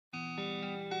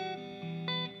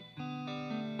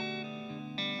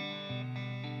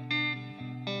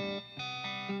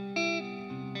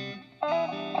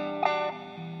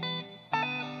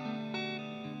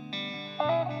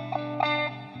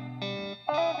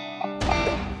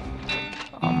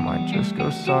just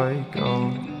go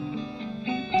psycho.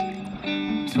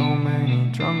 Too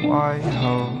many drunk white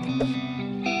hoes.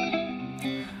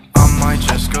 I might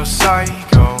just go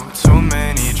psycho. Too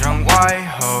many drunk white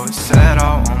hoes. Said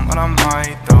I won't, but I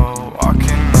might though.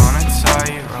 Walking on a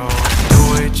tightrope.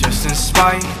 Do it just in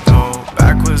spite though.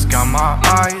 Backwards got my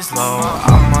eyes low.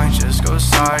 I might just go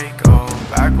psycho.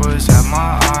 Backwards have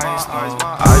my eyes low.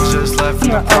 I just left from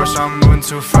the Porsche, I'm moving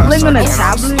too fast, I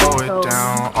cannot slow it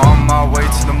down. On my way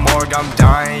to the morgue, I'm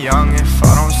dying young if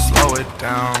I don't slow it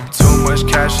down. Too much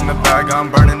cash in the bag,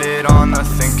 I'm burning it all,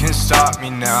 nothing can stop me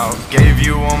now. Gave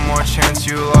you one more chance,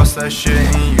 you lost that shit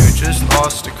and you just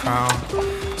lost the crown.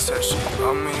 Said she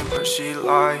loved me, but she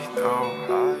lied though.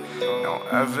 No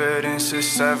evidence,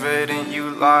 it's evident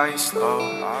you lie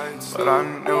slow. But I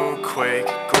knew quick,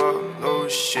 go up,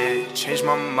 lose shit. Change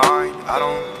my mind, I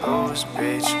don't lose,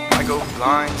 bitch. Might go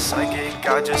blind, psychic,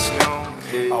 I just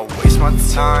knew it. I'll waste my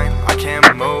time, I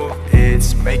can't move.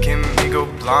 It's making me go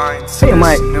blind to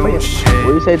this new shit.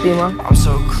 What you say, Tima? I'm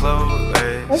so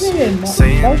clueless,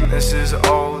 saying this is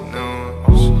old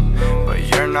news. But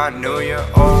you're not new, you're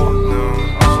old news.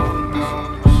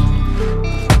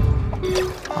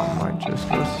 I might just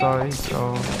go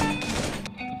psycho.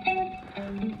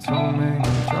 Too many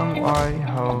drunk white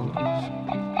hoes.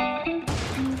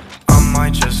 I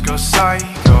might just go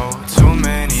psycho. Too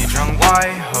many drunk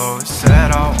white hoes.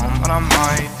 Said I won't, but I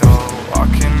might though.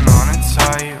 Walking on a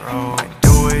tightrope.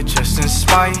 Do it just in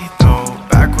spite though.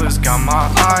 Backwards got my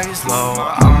eyes low.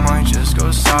 I might just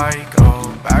go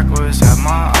psycho. Backwards have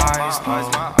my eyes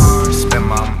low. Spend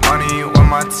my money where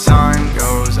my time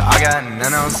goes. I got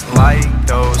none else like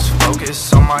those.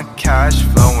 Focus on my cash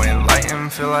flow. Enlighten,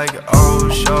 feel like oh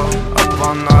show. Up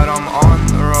all night, I'm on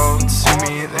the road. See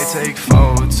me, they take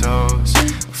photos.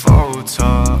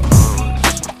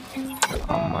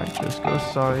 I might just go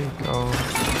psycho.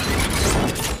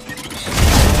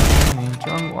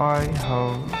 Drunk white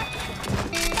hoes.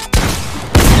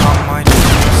 I might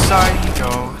just go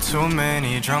psycho. Too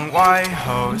many drunk white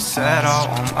hoes. Said I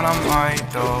won't, but I might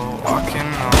though.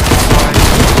 Walking on the white.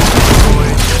 Do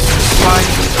it just in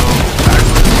spite though.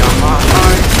 Backwards got my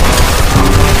eyes low. I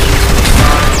might just go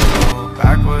psycho.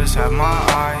 Backwards have my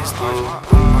eyes low.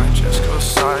 I might just go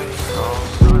psycho.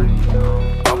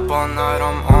 Up all night,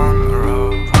 I'm on the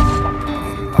road.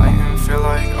 Enlighten, feel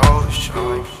like oh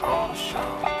show.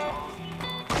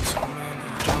 Too many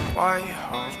drunk white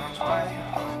hoes.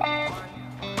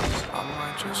 I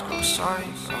might just go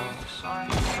psycho.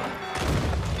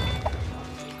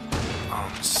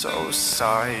 I'm so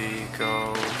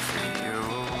psycho for you.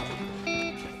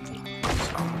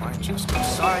 I might just go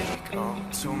psycho.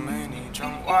 Too many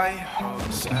drunk white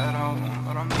hoes. Said I won't,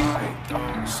 but I might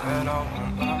though. Said I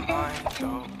won't, but I might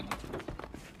though.